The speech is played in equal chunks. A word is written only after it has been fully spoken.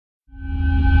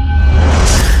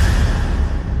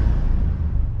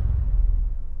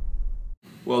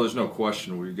Well, there's no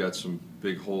question we've got some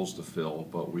big holes to fill,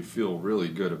 but we feel really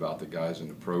good about the guys in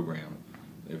the program.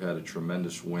 They've had a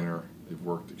tremendous winter. They've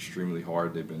worked extremely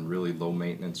hard. They've been really low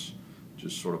maintenance,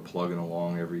 just sort of plugging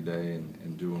along every day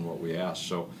and doing what we ask.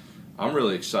 So I'm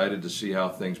really excited to see how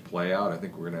things play out. I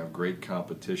think we're going to have great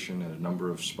competition at a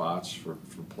number of spots for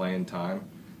playing time.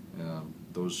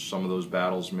 Some of those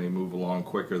battles may move along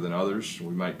quicker than others.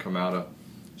 We might come out of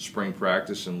spring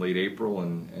practice in late April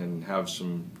and have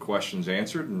some questions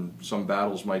answered, and some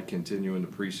battles might continue into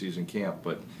preseason camp.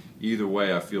 But either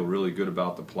way, I feel really good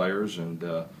about the players, and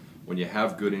when you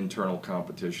have good internal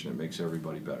competition, it makes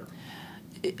everybody better.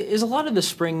 Is a lot of the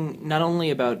spring not only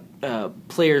about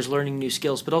players learning new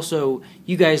skills, but also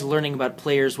you guys learning about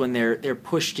players when they're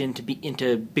pushed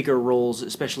into bigger roles,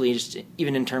 especially just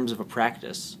even in terms of a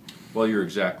practice? Well, you're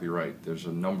exactly right. There's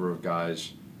a number of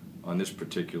guys on this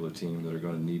particular team that are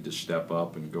going to need to step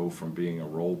up and go from being a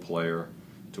role player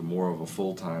to more of a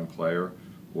full-time player,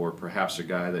 or perhaps a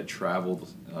guy that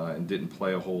traveled and didn't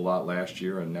play a whole lot last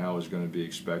year and now is going to be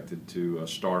expected to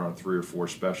start on 3 or 4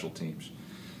 special teams.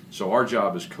 So our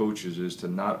job as coaches is to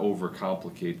not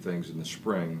overcomplicate things in the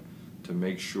spring, to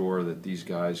make sure that these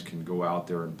guys can go out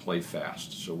there and play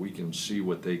fast so we can see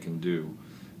what they can do.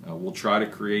 We'll try to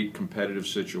create competitive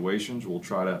situations. We'll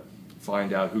try to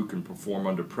find out who can perform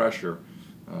under pressure,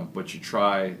 but you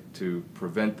try to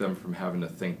prevent them from having to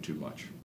think too much.